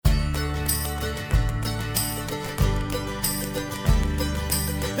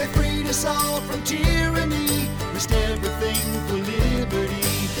us all from tyranny, risked everything for liberty,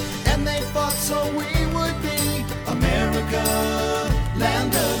 and they fought so we would be America,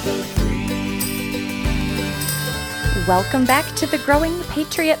 land of the free. Welcome back to the Growing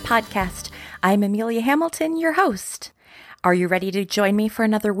Patriot Podcast. I'm Amelia Hamilton, your host. Are you ready to join me for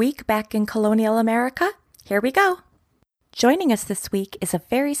another week back in Colonial America? Here we go. Joining us this week is a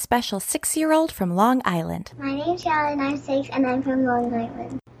very special 6-year-old from Long Island. My name's Charlotte and I'm 6 and I'm from Long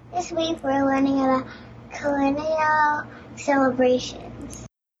Island. This week we're learning about colonial celebrations.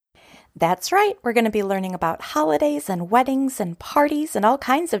 That's right, we're going to be learning about holidays and weddings and parties and all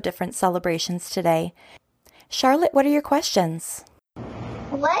kinds of different celebrations today. Charlotte, what are your questions?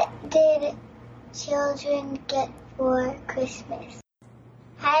 What did children get for Christmas?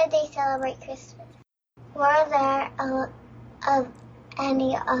 How did they celebrate Christmas? Were there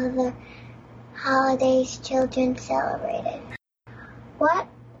any other holidays children celebrated? What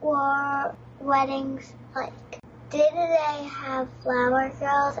were weddings like? Did they have flower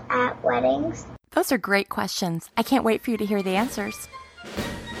girls at weddings? Those are great questions. I can't wait for you to hear the answers.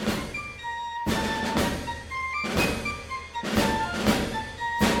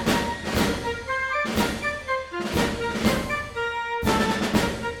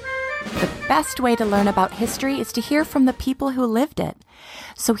 The best way to learn about history is to hear from the people who lived it.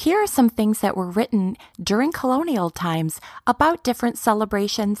 So here are some things that were written during colonial times about different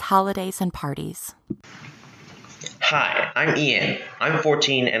celebrations, holidays, and parties. Hi, I'm Ian. I'm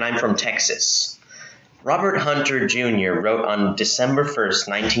 14 and I'm from Texas. Robert Hunter Jr. wrote on December 1st,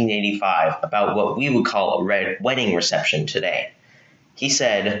 1985 about what we would call a wedding reception today. He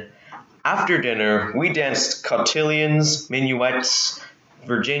said, "After dinner, we danced cotillions, minuets,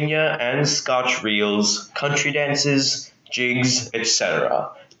 Virginia and Scotch reels, country dances, jigs,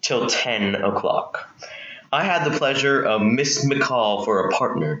 etc., till 10 o'clock. I had the pleasure of Miss McCall for a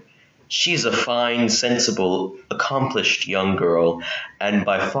partner. She's a fine, sensible, accomplished young girl, and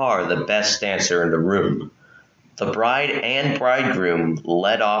by far the best dancer in the room. The bride and bridegroom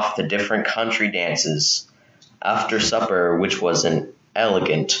led off the different country dances. After supper, which was as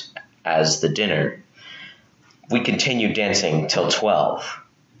elegant as the dinner, we continued dancing till 12.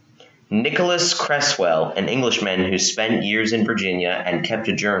 Nicholas Creswell, an Englishman who spent years in Virginia and kept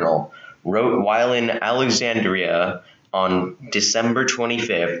a journal, wrote while in Alexandria on December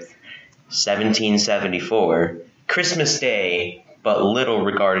 25th, 1774, Christmas Day, but little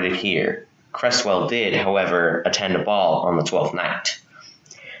regarded here. Creswell did, however, attend a ball on the 12th night.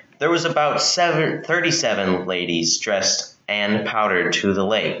 There was about 37 ladies dressed and powdered to the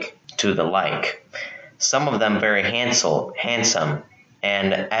like, some of them very handsome,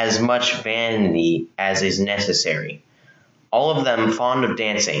 and as much vanity as is necessary. All of them fond of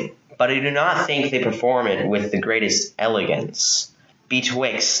dancing, but I do not think they perform it with the greatest elegance.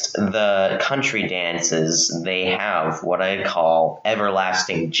 Betwixt the country dances, they have what I call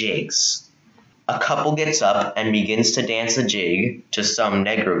everlasting jigs. A couple gets up and begins to dance a jig to some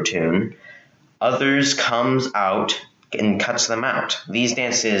Negro tune. Others comes out and cuts them out. These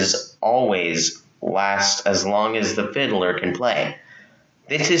dances always last as long as the fiddler can play.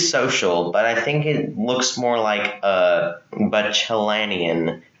 This is social, but I think it looks more like a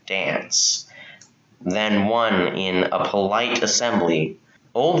bacchanalian dance than one in a polite assembly.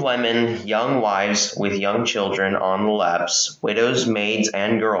 Old women, young wives with young children on the laps, widows, maids,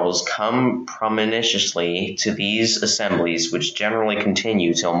 and girls come promiscuously to these assemblies, which generally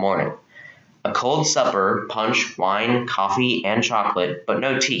continue till morning. A cold supper, punch, wine, coffee, and chocolate, but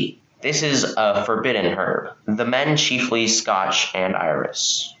no tea. This is a forbidden herb. The men chiefly Scotch and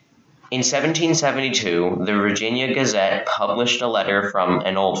Irish. In 1772, the Virginia Gazette published a letter from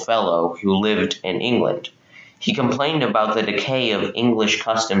an old fellow who lived in England. He complained about the decay of English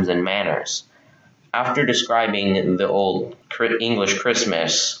customs and manners. After describing the old English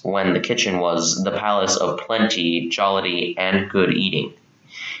Christmas, when the kitchen was the palace of plenty, jollity, and good eating,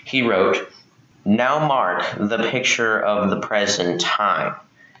 he wrote, "Now mark the picture of the present time.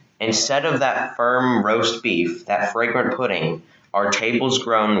 Instead of that firm roast beef, that fragrant pudding, our tables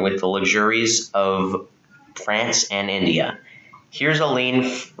grown with the luxuries of France and India. Here's a lean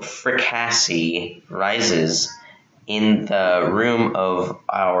fricassee rises in the room of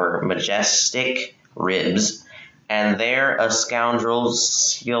our majestic ribs, and there a scoundrel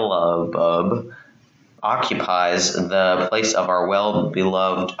syllabub occupies the place of our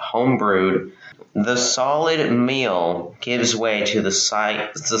well-beloved home-brewed. The solid meal gives way to the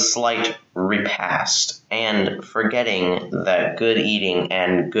slight repast, and forgetting that good eating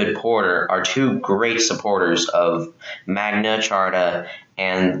and good porter are two great supporters of Magna Charta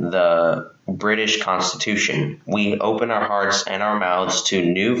and the British Constitution. We open our hearts and our mouths to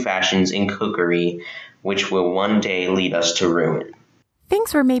new fashions in cookery, which will one day lead us to ruin.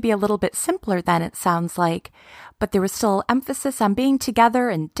 Things were maybe a little bit simpler then, it sounds like, but there was still emphasis on being together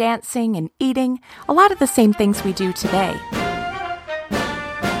and dancing and eating, a lot of the same things we do today.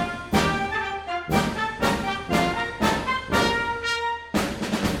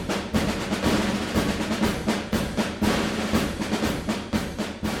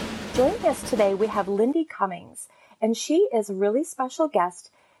 Joining us today, we have Lindy Cummings, and she is a really special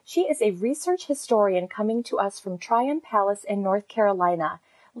guest. She is a research historian coming to us from Tryon Palace in North Carolina.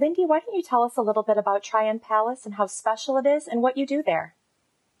 Lindy, why don't you tell us a little bit about Tryon Palace and how special it is and what you do there?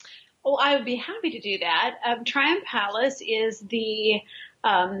 Oh, I would be happy to do that. Tryon Palace is the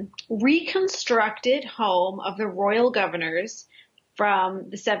reconstructed home of the royal governors from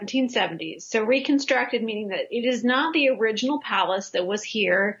the 1770s. So reconstructed meaning that it is not the original palace that was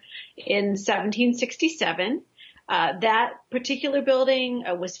here in 1767. That particular building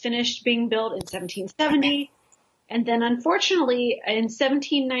was finished being built in 1770. And then unfortunately in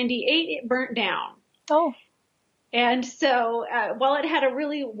 1798, it burnt down. Oh. And so while it had a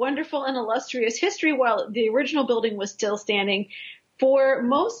really wonderful and illustrious history, while the original building was still standing, for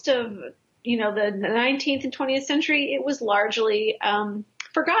most of the 19th and 20th century, it was largely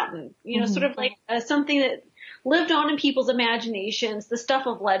forgotten, sort of like something that lived on in people's imaginations, the stuff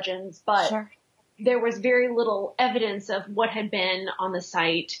of legends, but Sure. There was very little evidence of what had been on the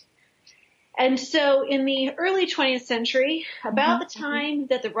site. And so in the early 20th century, about the time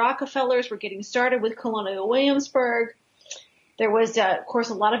that the Rockefellers were getting started with Colonial Williamsburg, there was, of course,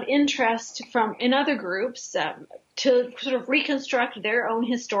 a lot of interest in other groups to sort of reconstruct their own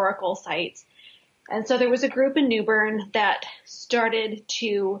historical sites. And so there was a group in New Bern that started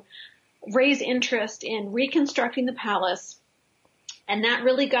to raise interest in reconstructing the palace. And that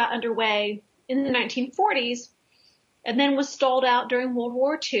really got underway in the 1940s and then was stalled out during World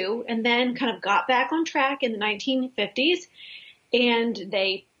War II and then kind of got back on track in the 1950s. And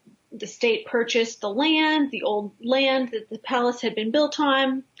the state purchased the land, the old land that the palace had been built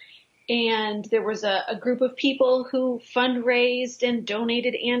on. And there was a group of people who fundraised and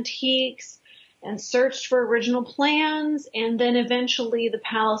donated antiques and searched for original plans. And then eventually the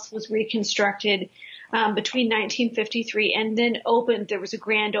palace was reconstructed between 1953 and then opened. There was a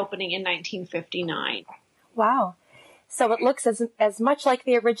grand opening in 1959. Wow. So it looks as much like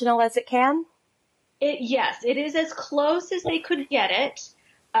the original as it can? Yes, it is as close as they could get it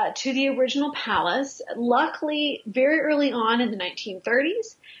to the original palace. Luckily, very early on in the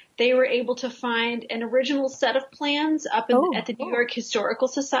 1930s, they were able to find an original set of plans up at the New York Historical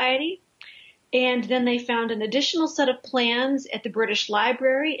Society. And then they found an additional set of plans at the British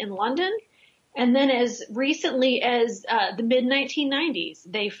Library in London. And then as recently as the mid-1990s,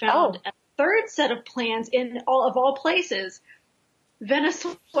 they found a third set of plans in all places,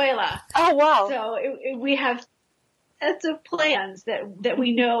 Venezuela. Oh, wow. So we have sets of plans that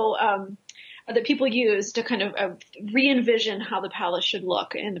we know that people use to kind of re-envision how the palace should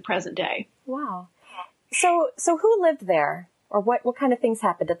look in the present day. Wow. So who lived there? Or what kind of things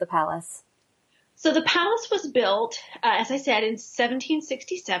happened at the palace? So the palace was built, as I said, in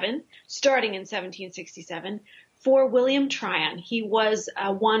 1767, starting in 1767, for William Tryon. He was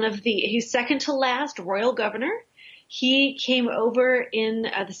he's second to last royal governor. He came over in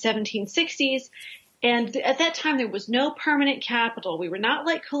the 1760s, and at that time there was no permanent capital. We were not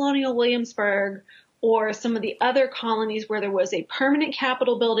like Colonial Williamsburg or some of the other colonies where there was a permanent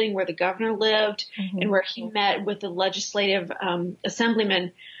capitol building where the governor lived and where he met with the legislative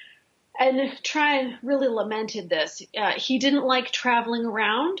assemblymen. And Tryon really lamented this. He didn't like traveling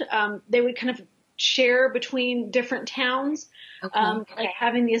around. They would kind of share between different towns, like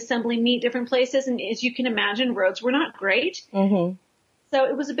having the assembly meet different places. And as you can imagine, roads were not great. Mm-hmm. So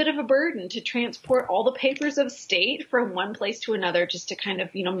it was a bit of a burden to transport all the papers of state from one place to another just to kind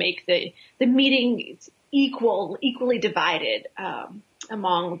of, make the meeting equally divided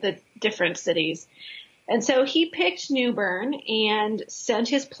among the different cities. And so he picked New Bern and sent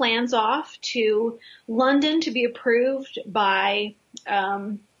his plans off to London to be approved by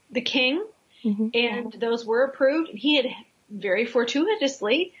the king. Mm-hmm. And those were approved. He had very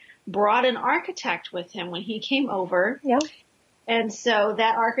fortuitously brought an architect with him when he came over. Yeah. And so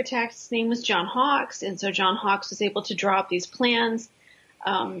that architect's name was John Hawkes. And so John Hawkes was able to draw up these plans.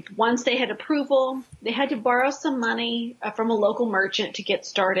 Once they had approval, they had to borrow some money from a local merchant to get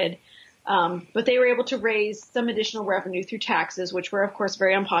started. But they were able to raise some additional revenue through taxes, which were, of course,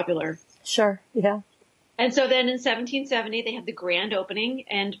 very unpopular. Sure, yeah. And so then in 1770, they had the grand opening,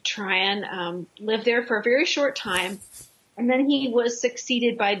 and Tryon lived there for a very short time. And then he was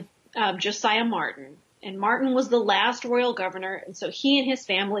succeeded by Josiah Martin. And Martin was the last royal governor. And so he and his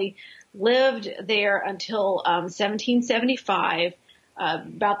family lived there until 1775,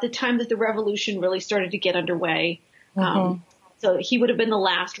 about the time that the revolution really started to get underway. So he would have been the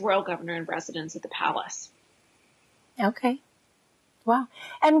last royal governor in residence at the palace. Okay. Wow.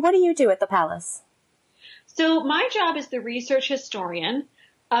 And what do you do at the palace? So my job is the research historian,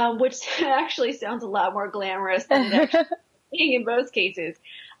 which actually sounds a lot more glamorous than it actually being in most cases.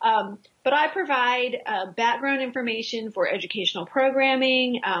 But I provide background information for educational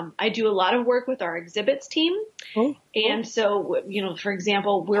programming. I do a lot of work with our exhibits team. Oh. And so, for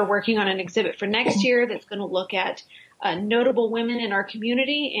example, we're working on an exhibit for next year that's going to look at notable women in our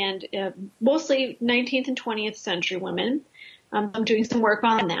community and mostly 19th and 20th century women. I'm doing some work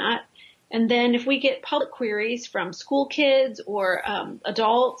on that. And then if we get public queries from school kids or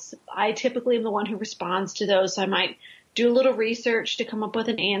adults, I typically am the one who responds to those. So I might do a little research to come up with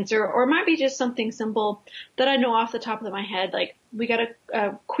an answer, or it might be just something simple that I know off the top of my head. Like we got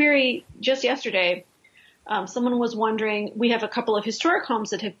a query just yesterday. Someone was wondering, we have a couple of historic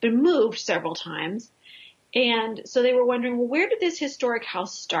homes that have been moved several times. And so they were wondering, well, where did this historic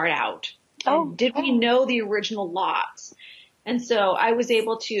house start out? And did we know the original lots? And so I was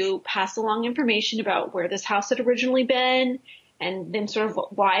able to pass along information about where this house had originally been, and then sort of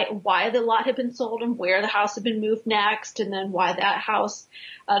why the lot had been sold and where the house had been moved next, and then why that house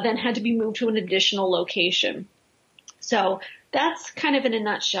then had to be moved to an additional location. So that's kind of in a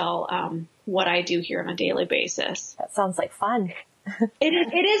nutshell what I do here on a daily basis. That sounds like fun.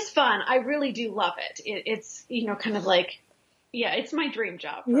 It is fun. I really do love it. It's, kind of like, it's my dream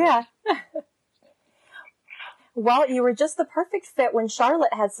job. Yeah. Well, you were just the perfect fit when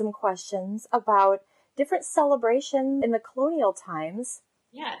Charlotte had some questions about different celebrations in the colonial times.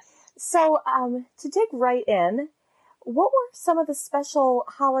 Yes. So, to dig right in, what were some of the special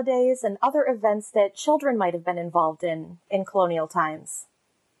holidays and other events that children might have been involved in colonial times?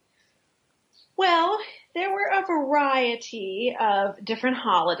 Well, there were a variety of different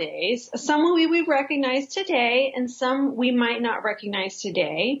holidays. Some we would recognize today and some we might not recognize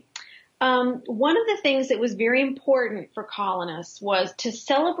today. One of the things that was very important for colonists was to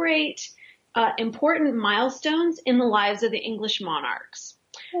celebrate important milestones in the lives of the English monarchs.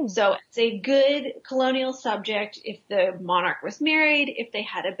 So it's a good colonial subject if the monarch was married, if they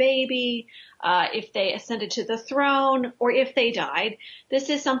had a baby, if they ascended to the throne, or if they died. This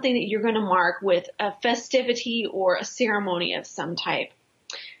is something that you're going to mark with a festivity or a ceremony of some type.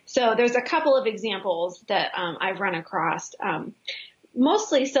 So there's a couple of examples that I've run across.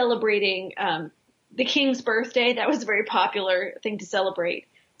 Mostly celebrating the king's birthday. That was a very popular thing to celebrate.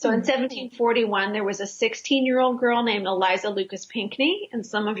 So in 1741, there was a 16-year-old girl named Eliza Lucas Pinckney, and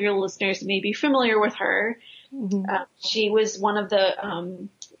some of your listeners may be familiar with her. She was one of the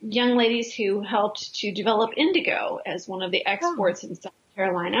young ladies who helped to develop indigo as one of the exports in South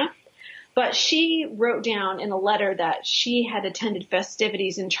Carolina. But she wrote down in a letter that she had attended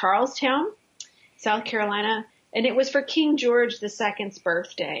festivities in Charlestown, South Carolina, and it was for King George II's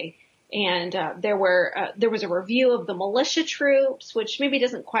birthday. And there was a review of the militia troops, which maybe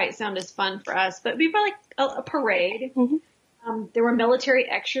doesn't quite sound as fun for us, but it'd be like a parade. There were military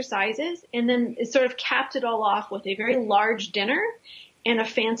exercises, and then it sort of capped it all off with a very large dinner and a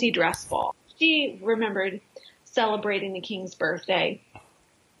fancy dress ball. She remembered celebrating the king's birthday.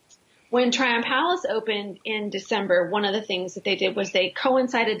 When Tryon Palace opened in December, one of the things that they did was they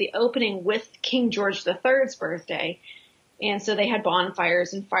coincided the opening with King George III's birthday. And so they had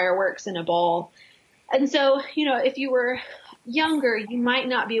bonfires and fireworks and a ball. And so, if you were younger, you might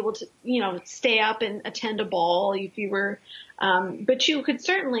not be able to, stay up and attend a ball if you were, but you could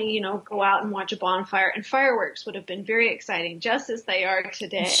certainly, go out and watch a bonfire, and fireworks would have been very exciting, just as they are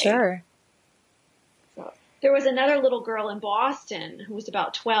today. Sure. So there was another little girl in Boston who was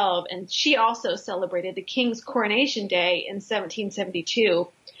about 12, and she also celebrated the King's Coronation Day in 1772.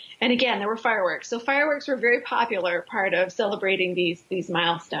 And again, there were fireworks. So fireworks were a very popular part of celebrating these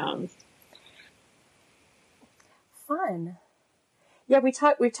milestones. Fun. Yeah,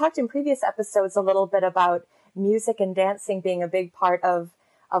 we've talked in previous episodes a little bit about music and dancing being a big part of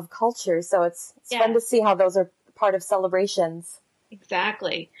culture. So it's fun to see how those are part of celebrations.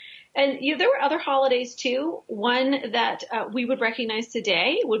 Exactly. And there were other holidays too. One that we would recognize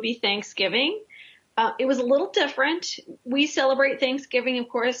today would be Thanksgiving. It was a little different. We celebrate Thanksgiving, of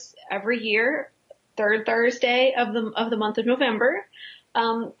course, every year, third Thursday of the month of November.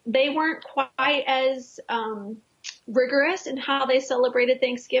 They weren't quite as rigorous in how they celebrated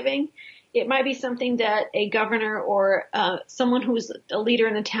Thanksgiving. It might be something that a governor or someone who's a leader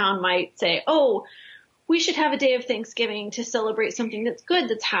in the town might say, "Oh, we should have a day of Thanksgiving to celebrate something that's good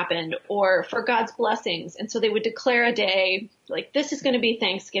that's happened or for God's blessings. And so they would declare a day like this is going to be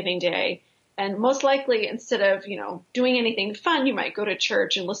Thanksgiving Day. And most likely instead of, doing anything fun, you might go to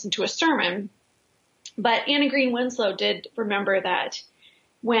church and listen to a sermon. But Anna Green Winslow did remember that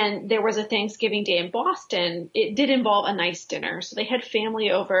when there was a Thanksgiving Day in Boston, it did involve a nice dinner. So they had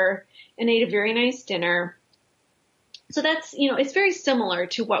family over and ate a very nice dinner. So that's, it's very similar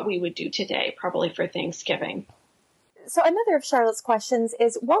to what we would do today, probably for Thanksgiving. So another of Charlotte's questions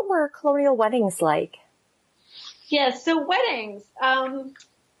is, what were colonial weddings like? Yes, so weddings.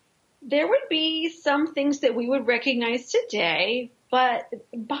 There would be some things that we would recognize today, but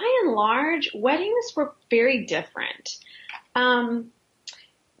by and large, weddings were very different.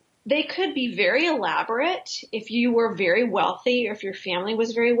 They could be very elaborate if you were very wealthy or if your family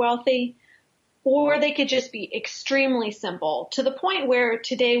was very wealthy, or they could just be extremely simple to the point where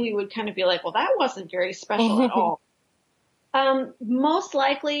today we would kind of be like, well, that wasn't very special at all. Most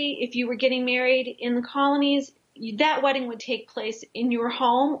likely, if you were getting married in the colonies, that wedding would take place in your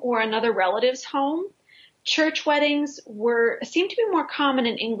home or another relative's home. Church weddings seemed to be more common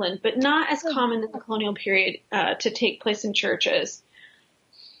in England, but not as common in the colonial period to take place in churches.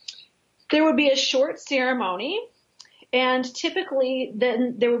 There would be a short ceremony, and typically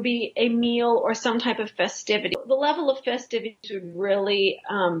then there would be a meal or some type of festivity. The level of festivities would really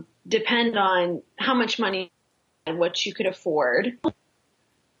depend on how much money and what you could afford.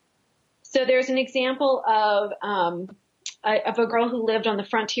 So there's an example of a girl who lived on the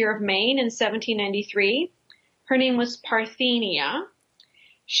frontier of Maine in 1793. Her name was Parthenia.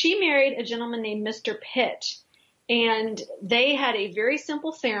 She married a gentleman named Mr. Pitt, and they had a very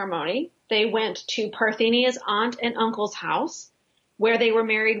simple ceremony. They went to Parthenia's aunt and uncle's house, where they were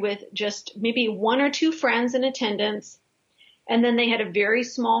married with just maybe one or two friends in attendance, and then they had a very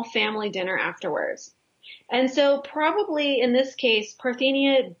small family dinner afterwards. And so probably in this case,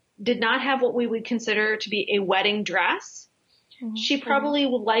 Parthenia did not have what we would consider to be a wedding dress. Mm-hmm. She probably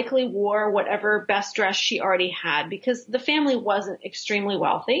likely wore whatever best dress she already had because the family wasn't extremely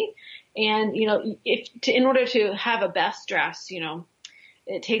wealthy. And, in order to have a best dress,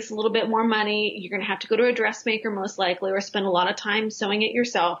 it takes a little bit more money. You're going to have to go to a dressmaker most likely or spend a lot of time sewing it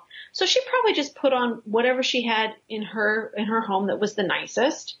yourself. So she probably just put on whatever she had in her home that was the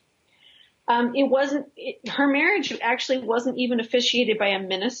nicest. Her marriage actually wasn't even officiated by a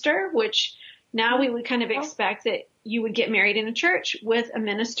minister, which now we would kind of expect that you would get married in a church with a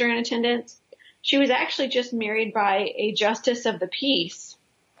minister in attendance. She was actually just married by a justice of the peace.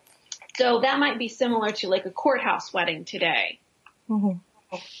 So that might be similar to like a courthouse wedding today. Mm-hmm.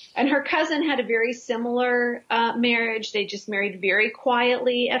 And her cousin had a very similar marriage. They just married very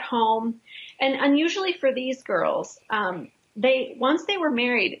quietly at home. And unusually for these girls, once they were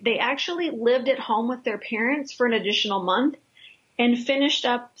married, they actually lived at home with their parents for an additional month and finished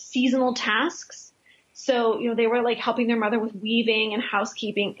up seasonal tasks. So, they were like helping their mother with weaving and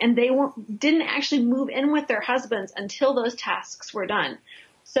housekeeping, and they didn't actually move in with their husbands until those tasks were done.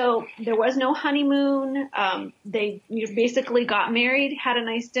 So there was no honeymoon. They basically got married, had a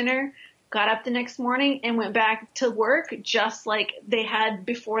nice dinner, got up the next morning and went back to work just like they had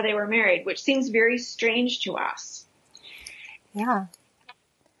before they were married, which seems very strange to us. Yeah.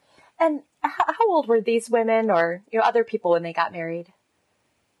 And how old were these women or other people when they got married?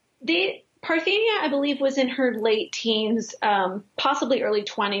 Parthenia, I believe, was in her late teens, possibly early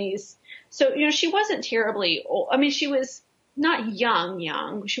 20s. So, she wasn't terribly old. I mean, she was not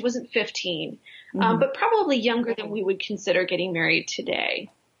young. She wasn't 15, but probably younger than we would consider getting married today.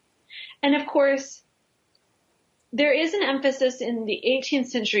 And of course, there is an emphasis in the 18th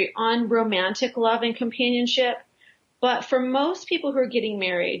century on romantic love and companionship. But for most people who are getting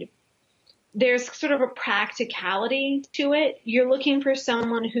married, there's sort of a practicality to it. You're looking for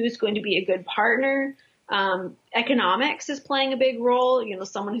someone who's going to be a good partner. Economics is playing a big role.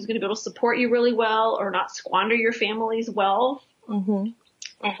 Someone who's going to be able to support you really well or not squander your family's wealth. Mm-hmm.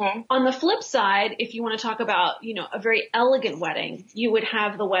 Mm-hmm. On the flip side, if you want to talk about, a very elegant wedding, you would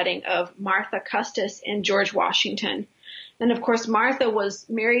have the wedding of Martha Custis and George Washington. And of course, Martha was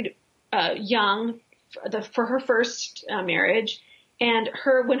married young for her first marriage. And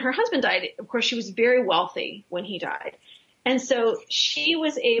when her husband died, of course, she was very wealthy when he died. And so she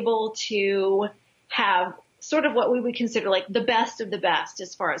was able to have sort of what we would consider like the best of the best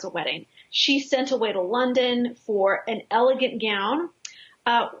as far as a wedding. She sent away to London for an elegant gown.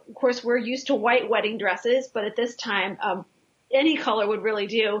 Of course, we're used to white wedding dresses, but at this time, any color would really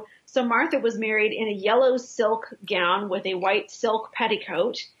do. So Martha was married in a yellow silk gown with a white silk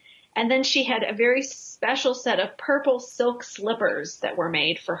petticoat. And then she had a very special set of purple silk slippers that were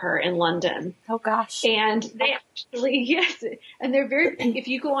made for her in London. Oh, gosh. And they actually, yes, and they're very, if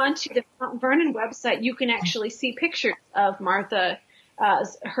you go onto the Mount Vernon website, you can actually see pictures of Martha,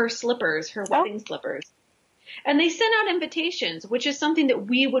 her slippers, her wedding slippers. And they sent out invitations, which is something that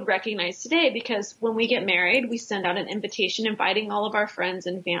we would recognize today, because when we get married, we send out an invitation inviting all of our friends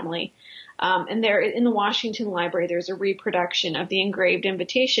and family. And there in the Washington Library, there's a reproduction of the engraved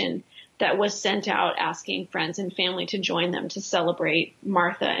invitation that was sent out asking friends and family to join them to celebrate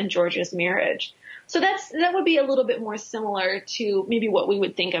Martha and George's marriage. So that would be a little bit more similar to maybe what we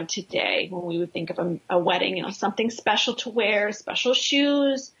would think of today when we would think of a wedding, something special to wear, special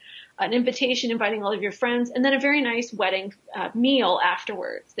shoes, an invitation inviting all of your friends, and then a very nice wedding meal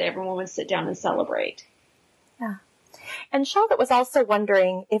afterwards that everyone would sit down and celebrate. Yeah. And Charlotte was also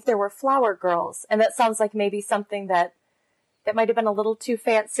wondering if there were flower girls, and that sounds like maybe something that might have been a little too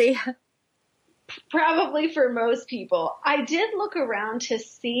fancy. Probably for most people. I did look around to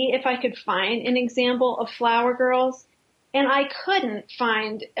see if I could find an example of flower girls, and I couldn't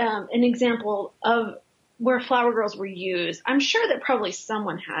find an example of where flower girls were used. I'm sure that probably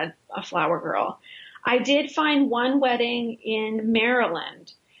someone had a flower girl. I did find one wedding in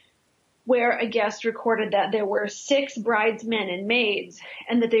Maryland where a guest recorded that there were 6 bridesmen and maids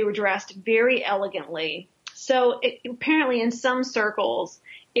and that they were dressed very elegantly. So apparently in some circles,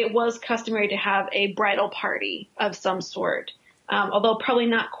 it was customary to have a bridal party of some sort, although probably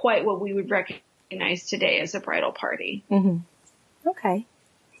not quite what we would recognize today as a bridal party. Mm-hmm. Okay.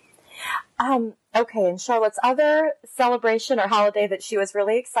 Okay, and Charlotte's other celebration or holiday that she was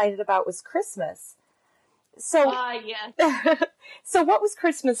really excited about was Christmas. So, yes. So what was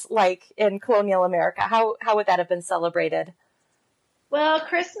Christmas like in colonial America? How would that have been celebrated? Well,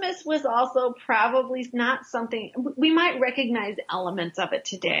 Christmas was also probably not something, we might recognize elements of it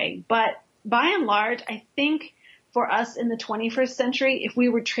today, but by and large, I think for us in the 21st century, if we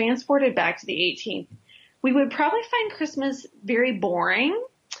were transported back to the 18th, we would probably find Christmas very boring,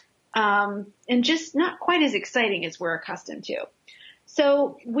 and just not quite as exciting as we're accustomed to.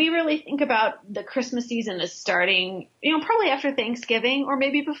 So we really think about the Christmas season as starting, probably after Thanksgiving or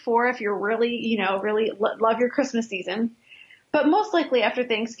maybe before if you're really, really love your Christmas season. But most likely after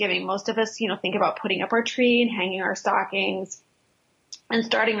Thanksgiving, most of us, think about putting up our tree and hanging our stockings and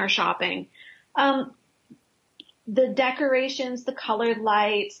starting our shopping. The decorations, the colored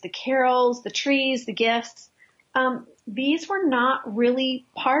lights, the carols, the trees, the gifts, these were not really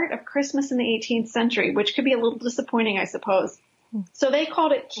part of Christmas in the 18th century, which could be a little disappointing, I suppose. So they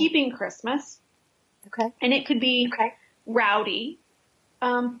called it keeping Christmas. Okay. And it could be rowdy,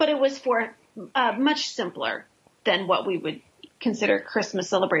 but it was for much simpler than what we would consider Christmas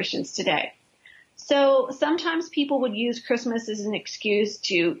celebrations today. So sometimes people would use Christmas as an excuse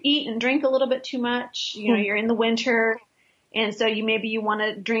to eat and drink a little bit too much. You're in the winter, and so you want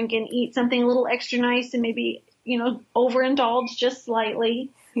to drink and eat something a little extra nice and maybe, overindulge just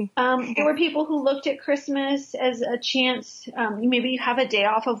slightly. There were people who looked at Christmas as a chance. Maybe you have a day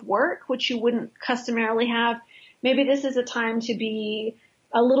off of work, which you wouldn't customarily have. Maybe this is a time to be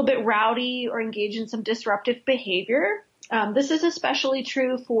a little bit rowdy or engage in some disruptive behavior. This is especially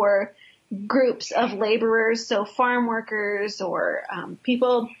true for groups of laborers, so farm workers or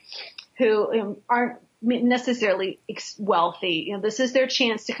people who aren't necessarily wealthy. This is their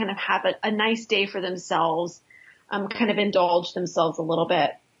chance to kind of have a nice day for themselves, kind of indulge themselves a little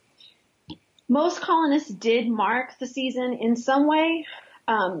bit. Most colonists did mark the season in some way.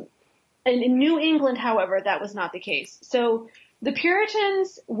 And in New England, however, that was not the case. So the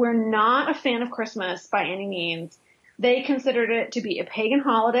Puritans were not a fan of Christmas by any means. They considered it to be a pagan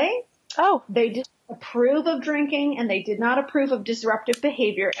holiday. Oh. They didn't approve of drinking, and they did not approve of disruptive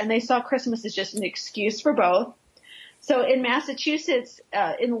behavior, and they saw Christmas as just an excuse for both. So in Massachusetts,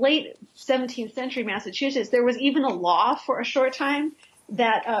 in late 17th century Massachusetts, there was even a law for a short time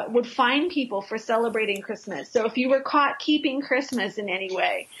that would fine people for celebrating Christmas. So if you were caught keeping Christmas in any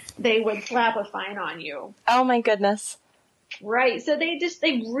way, they would slap a fine on you. Oh my goodness. Right. So they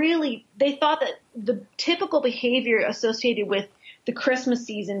thought that the typical behavior associated with the Christmas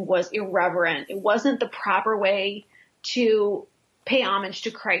season was irreverent. It wasn't the proper way to pay homage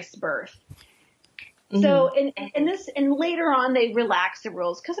to Christ's birth. Mm-hmm. So, and later on they relaxed the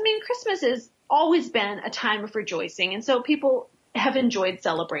rules because, Christmas has always been a time of rejoicing. And so people have enjoyed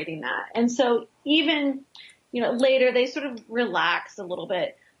celebrating that. And so even, later they sort of relaxed a little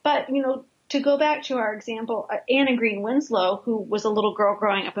bit. But, to go back to our example, Anna Green Winslow, who was a little girl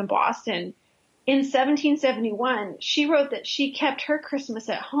growing up in Boston, in 1771, she wrote that she kept her Christmas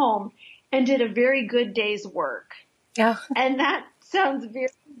at home and did a very good day's work. Yeah. And that sounds very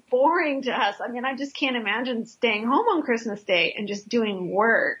boring to us. I mean, I just can't imagine staying home on Christmas Day and just doing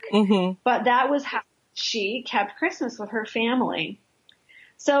work. But that was how she kept Christmas with her family.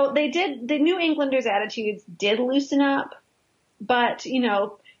 So the New Englanders' attitudes did loosen up, but,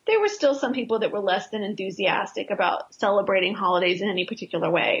 there were still some people that were less than enthusiastic about celebrating holidays in any particular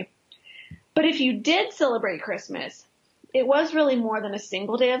way. But if you did celebrate Christmas, it was really more than a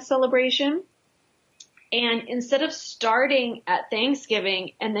single day of celebration. And instead of starting at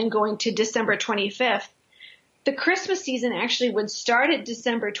Thanksgiving and then going to December 25th, the Christmas season actually would start at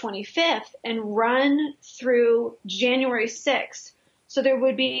December 25th and run through January 6th. So there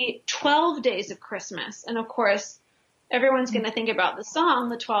would be 12 days of Christmas. And of course, everyone's going to think about the song,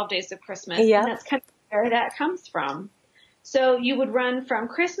 The 12 Days of Christmas. Yeah. And that's kind of where that comes from. So you would run from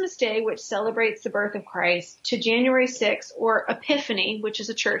Christmas Day, which celebrates the birth of Christ, to January 6th, or Epiphany, which is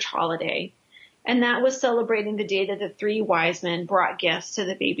a church holiday. And that was celebrating the day that the three wise men brought gifts to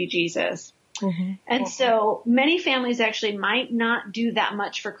the baby Jesus. And so many families actually might not do that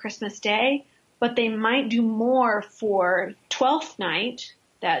much for Christmas Day, but they might do more for 12th night,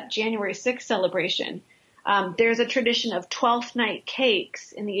 that January 6th celebration. There's a tradition of 12th night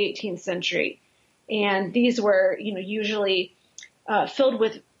cakes in the 18th century. And these were, usually filled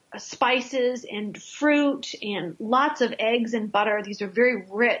with spices and fruit and lots of eggs and butter. These are very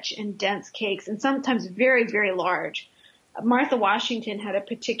rich and dense cakes, and sometimes very, very large. Martha Washington had a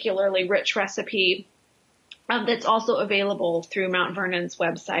particularly rich recipe that's also available through Mount Vernon's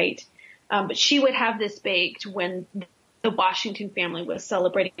website. But she would have this baked when the Washington family was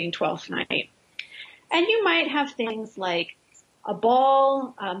celebrating 12th night. And you might have things like a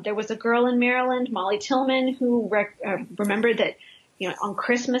ball. There was a girl in Maryland, Molly Tillman, who remembered that, on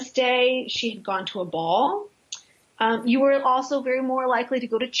Christmas Day, she had gone to a ball. You were also very more likely to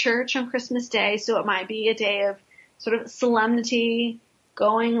go to church on Christmas Day. So it might be a day of sort of solemnity,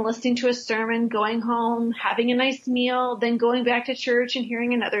 going, listening to a sermon, going home, having a nice meal, then going back to church and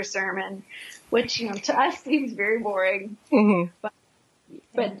hearing another sermon, which, to us seems very boring.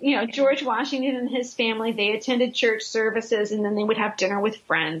 But, George Washington and his family, they attended church services, and then they would have dinner with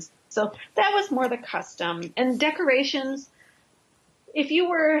friends. So that was more the custom. And decorations, if you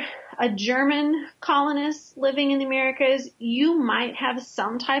were a German colonist living in the Americas, you might have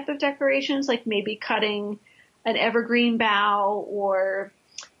some type of decorations, like maybe cutting an evergreen bough or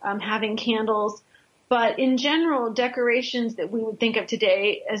having candles. But in general, decorations that we would think of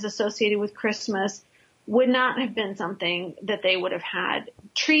today as associated with Christmas would not have been something that they would have had.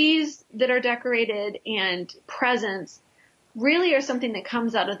 Trees that are decorated and presents really are something that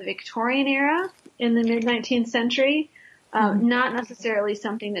comes out of the Victorian era in the mid-19th century, not necessarily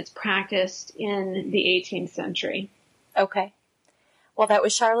something that's practiced in the 18th century. Okay. Well, that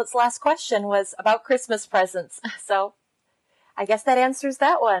was Charlotte's last question, was about Christmas presents. So I guess that answers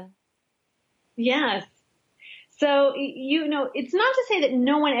that one. Yes. So, it's not to say that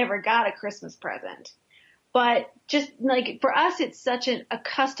no one ever got a Christmas present. But just like for us, it's such an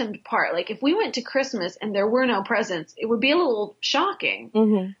accustomed part. Like if we went to Christmas and there were no presents, it would be a little shocking.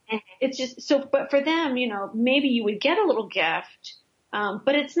 And it's just so, but for them, maybe you would get a little gift,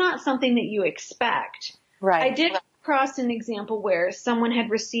 but it's not something that you expect. Right. I did cross an example where someone had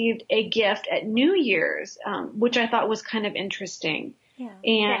received a gift at New Year's, which I thought was kind of interesting. Yeah.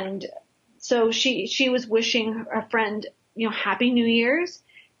 And so she was wishing a friend, Happy New Year's.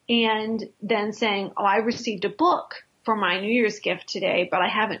 And then saying, I received a book for my New Year's gift today, but I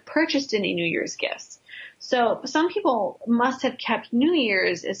haven't purchased any New Year's gifts. So some people must have kept New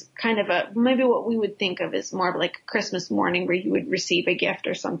Year's as kind of maybe what we would think of as more of like Christmas morning where you would receive a gift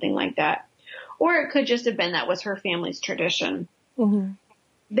or something like that. Or it could just have been that was her family's tradition.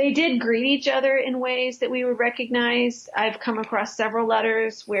 They did greet each other in ways that we would recognize. I've come across several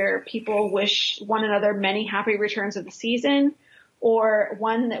letters where people wish one another many happy returns of the season. Or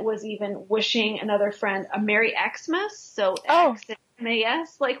one that was even wishing another friend a Merry Xmas. So X and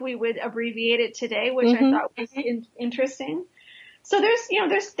M-A-S, like we would abbreviate it today, which I thought was interesting. So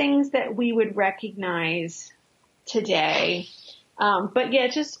there's things that we would recognize today. But yeah,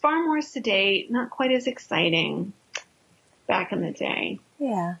 just far more sedate, not quite as exciting back in the day.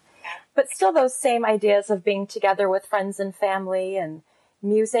 Yeah. But still those same ideas of being together with friends and family and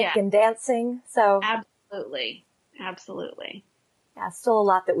music and dancing. So Absolutely. Yeah, still a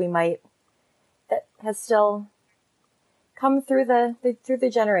lot that has still come through the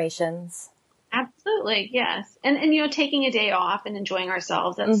generations. Absolutely, yes. And taking a day off and enjoying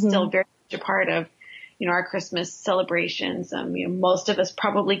ourselves, that's still very much a part of, our Christmas celebrations. Most of us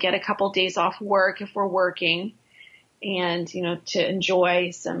probably get a couple days off work if we're working and, to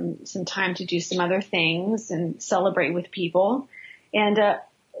enjoy some time to do some other things and celebrate with people. And,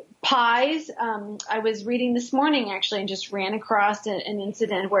 Pies. I was reading this morning actually and just ran across an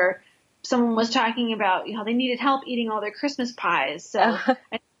incident where someone was talking about, they needed help eating all their Christmas pies. So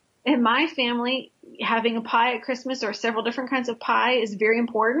in my family, having a pie at Christmas or several different kinds of pie is very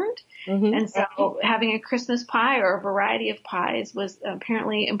important. Mm-hmm. And so having a Christmas pie or a variety of pies was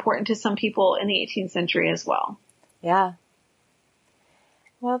apparently important to some people in the 18th century as well. Yeah.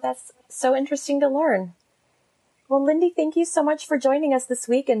 Well, that's so interesting to learn. Well, Lindy, thank you so much for joining us this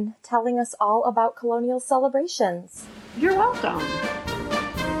week and telling us all about colonial celebrations. You're welcome.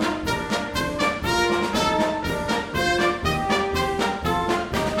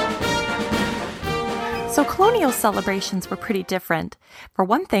 So colonial celebrations were pretty different. For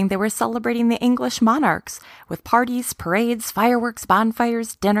one thing, they were celebrating the English monarchs with parties, parades, fireworks,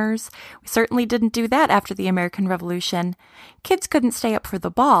 bonfires, dinners. We certainly didn't do that after the American Revolution. Kids couldn't stay up for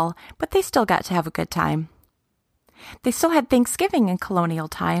the ball, but they still got to have a good time. They still had Thanksgiving in colonial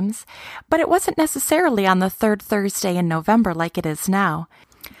times, but it wasn't necessarily on the third Thursday in November like it is now.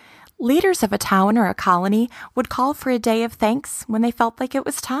 Leaders of a town or a colony would call for a day of thanks when they felt like it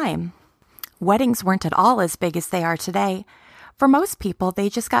was time. Weddings weren't at all as big as they are today. For most people, they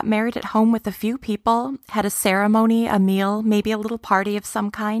just got married at home with a few people, had a ceremony, a meal, maybe a little party of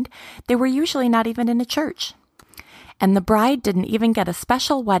some kind. They were usually not even in a church. And the bride didn't even get a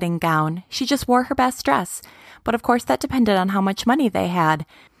special wedding gown. She just wore her best dress. But of course, that depended on how much money they had.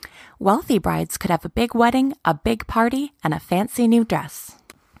 Wealthy brides could have a big wedding, a big party, and a fancy new dress.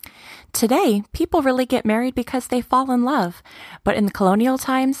 Today, people really get married because they fall in love, but in the colonial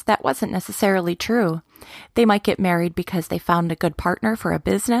times, that wasn't necessarily true. They might get married because they found a good partner for a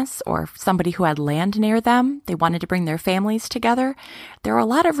business or somebody who had land near them. They wanted to bring their families together. There are a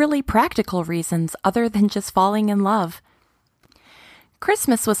lot of really practical reasons other than just falling in love.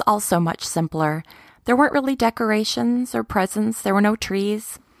 Christmas was also much simpler. There weren't really decorations or presents. There were no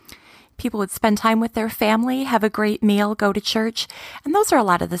trees. People would spend time with their family, have a great meal, go to church, and those are a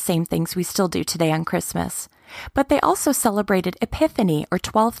lot of the same things we still do today on Christmas. But they also celebrated Epiphany or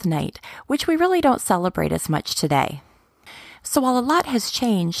Twelfth Night, which we really don't celebrate as much today. So while a lot has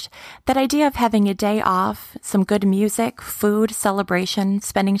changed, that idea of having a day off, some good music, food, celebration,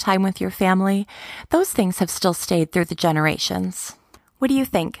 spending time with your family, those things have still stayed through the generations. What do you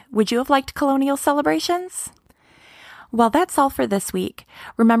think? Would you have liked colonial celebrations? Well, that's all for this week.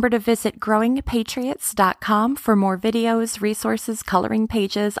 Remember to visit growingpatriots.com for more videos, resources, coloring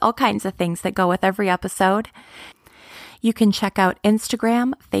pages, all kinds of things that go with every episode. You can check out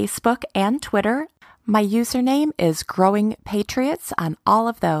Instagram, Facebook, and Twitter. My username is Growing Patriots on all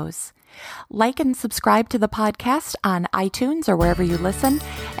of those. Like and subscribe to the podcast on iTunes or wherever you listen,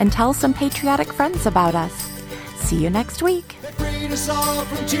 and tell some patriotic friends about us. See you next week. They freed us all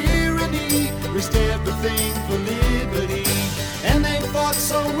from tyranny, risked everything for liberty, and they fought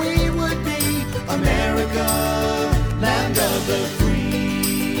so we would be America, land of the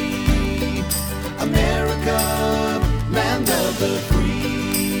free. America, land of the free.